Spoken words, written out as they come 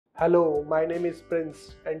Hello, my name is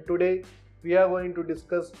Prince and today we are going to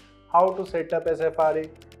discuss how to set up Sfra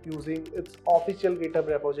using its official GitHub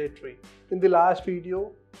repository. In the last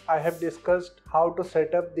video, I have discussed how to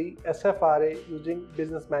set up the Sfra using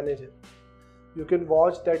Business Manager. You can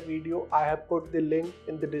watch that video. I have put the link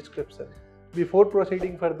in the description. Before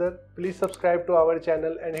proceeding further, please subscribe to our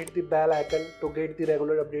channel and hit the bell icon to get the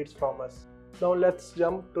regular updates from us. Now let's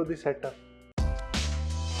jump to the setup.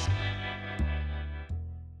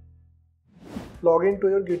 Log into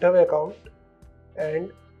your GitHub account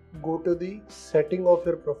and go to the setting of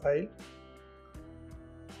your profile.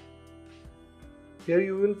 Here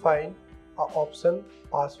you will find an option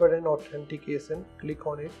password and authentication. Click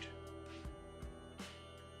on it.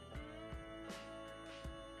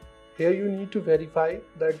 Here you need to verify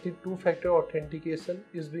that the two-factor authentication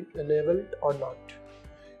is being enabled or not.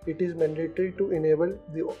 It is mandatory to enable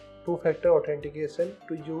the two-factor authentication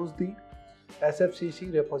to use the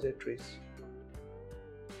SFCC repositories.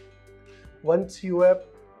 Once you have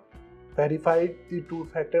verified the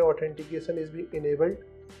two-factor authentication is being enabled,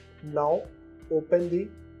 now open the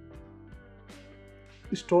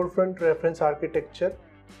storefront reference architecture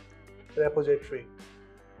repository.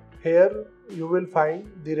 Here you will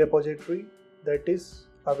find the repository that is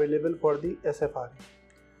available for the Sfra.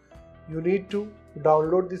 You need to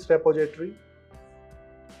download this repository.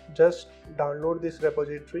 Just download this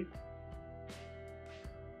repository.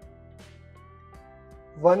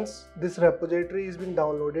 Once this repository is been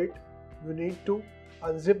downloaded, you need to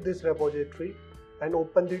unzip this repository and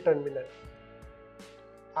open the terminal.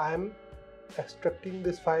 I am extracting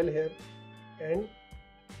this file here and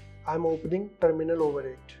I am opening terminal over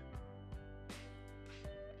it.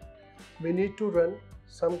 We need to run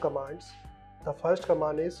some commands. The first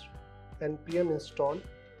command is npm install.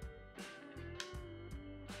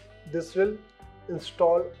 This will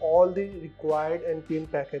install all the required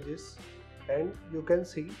npm packages. And you can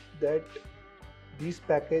see that these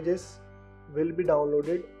packages will be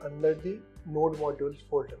downloaded under the node modules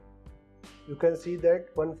folder. You can see that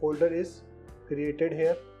one folder is created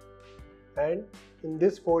here, and in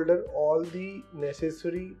this folder all the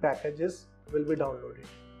necessary packages will be downloaded.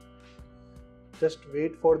 Just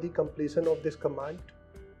wait for the completion of this command.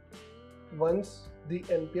 Once the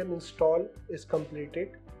npm install is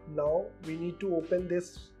completed, now we need to open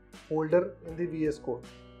this folder in the VS Code.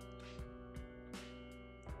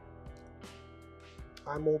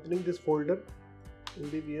 I am opening this folder in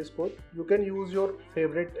the VS Code. You can use your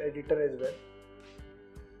favorite editor as well.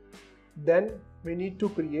 Then we need to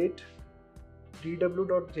create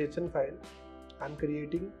dw.json file. I am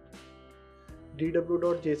creating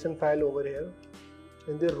dw.json file over here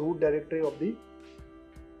in the root directory of the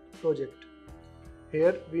project.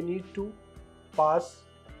 Here we need to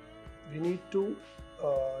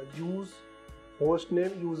use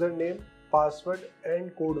hostname, username, password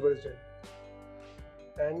and code version,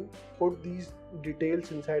 and put these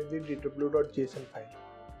details inside the dw.json file.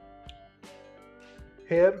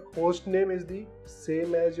 Here hostname is the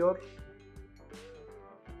same as your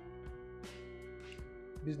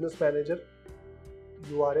business manager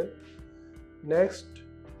URL. Next,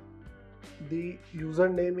 the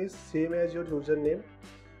username is same as your username.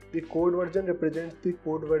 The code version represents the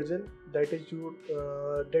code version that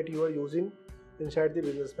you are using inside the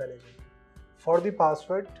business manager. For the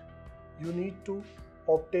password, you need to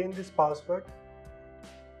obtain this password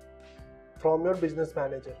from your business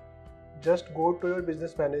manager. Just go to your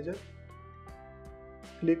business manager,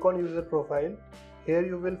 click on user profile. Here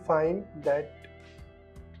you will find that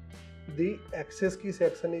the access key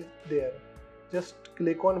section is there. Just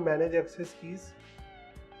click on manage access keys.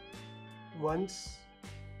 Once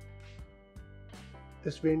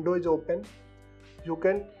this window is open, you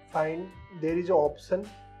can find there is an option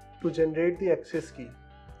to generate the access key.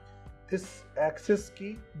 This access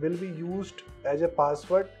key will be used as a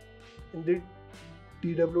password in the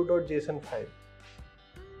dw.json file.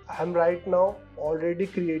 I am right now already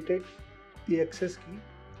created the access key,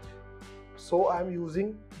 so I am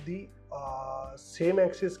using the same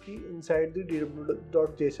access key inside the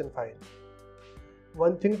dw.json file.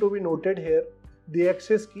 One thing to be noted here, the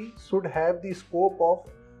access key should have the scope of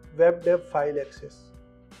web dev file access.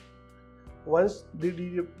 Once the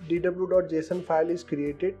dw.json file is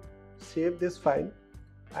created, save this file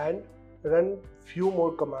and run few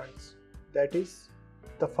more commands. That is,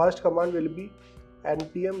 the first command will be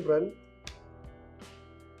npm run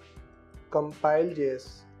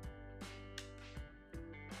compile.js.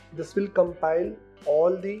 This will compile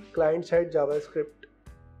all the client-side JavaScript.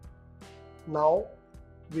 Now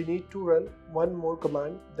we need to run one more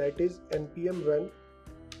command, that is npm run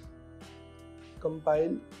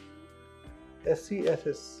compile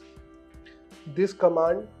scss. This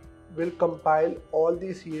command will compile all the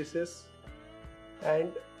CSS,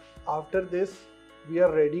 and after this we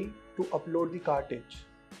are ready to upload the cartridge.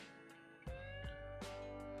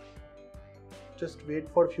 Just wait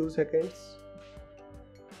for few seconds.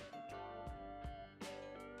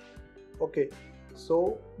 Okay,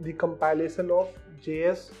 so the compilation of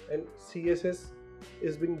JS and CSS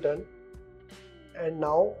is being done, and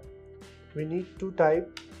now we need to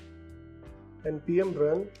type npm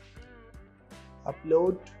run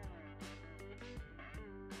upload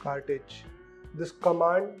cartridge. This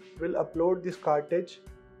command will upload this cartridge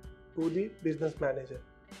to the business manager.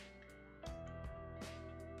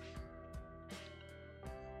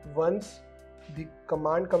 Once the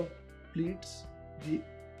command completes, the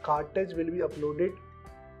cartridge will be uploaded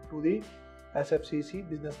to the SFCC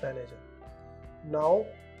business manager. Now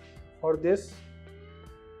for this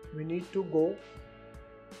we need to go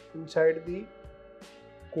inside the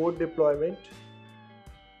code deployment,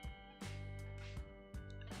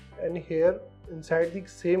 and here inside the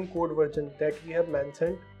same code version that we have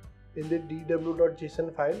mentioned in the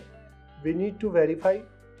dw.json file, we need to verify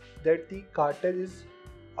that the cartridge is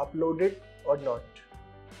uploaded or not.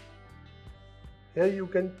 Here you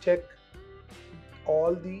can check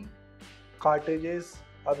all the cartridges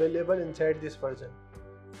available inside this version.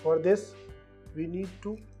 For this we need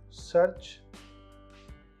to search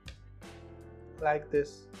like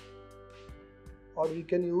this, or we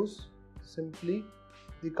can use simply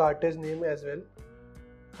the cartridge name as well.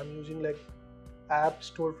 I'm using like app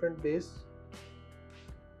storefront base.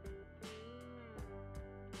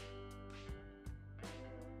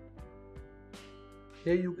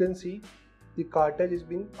 Here you can see the cartridge is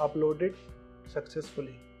being uploaded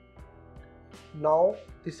successfully. Now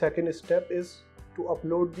the second step is to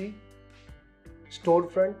upload the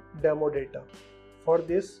storefront demo data. For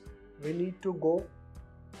this we need to go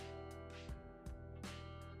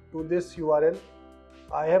to this URL.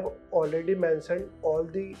 I have already mentioned all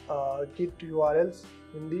the Git URLs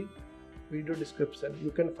in the video description.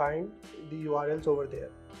 You can find the URLs over there,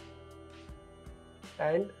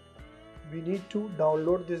 and we need to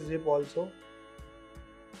download this zip also.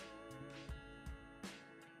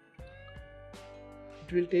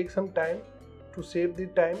 It will take some time. To save the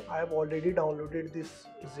time, I have already downloaded this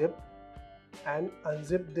zip and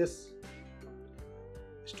unzip this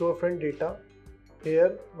storefront data.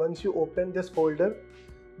 Here, once you open this folder,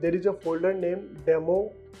 there is a folder named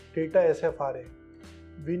demo data sfra.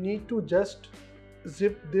 We need to just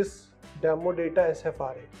zip this demo data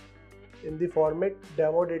sfra in the format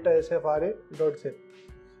demo data sfra.zip,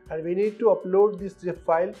 and we need to upload this zip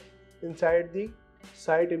file inside the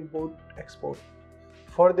site import export.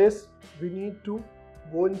 For this we need to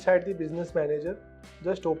go inside the business manager.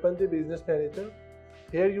 Just open the business manager.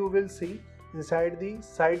 Here you will see inside the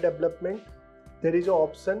site development there is an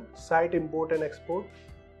option site import and export.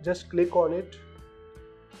 Just click on it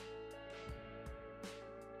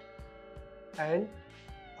and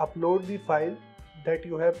upload the file that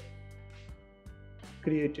you have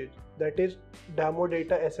created, that is demo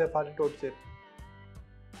data sfra.zip.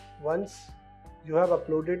 Once you have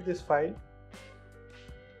uploaded this file,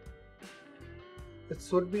 it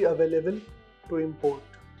should be available to import.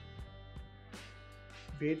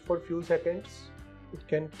 Wait for few seconds. It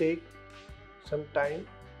can take some time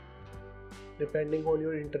depending on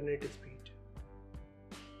your internet speed.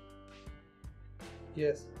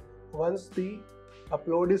 Yes, once the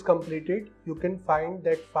upload is completed, you can find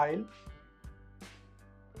that file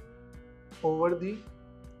over the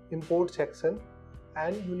import section,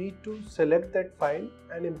 and you need to select that file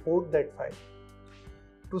and import that file.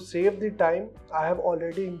 To save the time, I have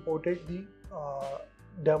already imported the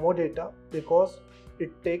demo data because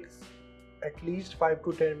it takes at least 5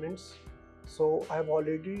 to 10 minutes. So I have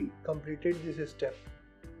already completed this step.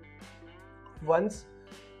 Once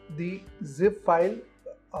the zip file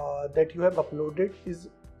that you have uploaded is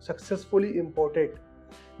successfully imported,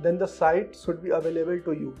 then the site should be available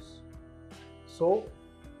to use. So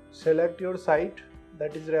select your site,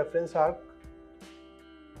 that is reference arc.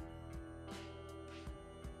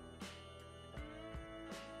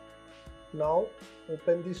 Now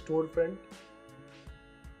open the storefront.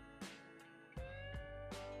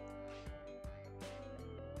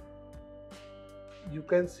 You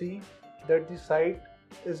can see that the site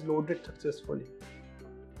is loaded successfully.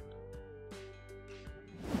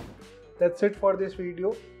 That's it for this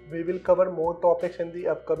video. We will cover more topics in the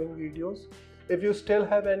upcoming videos. If you still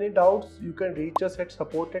have any doubts, you can reach us at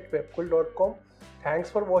support@webcool.com. Thanks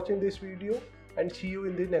for watching this video and see you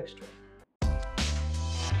in the next one.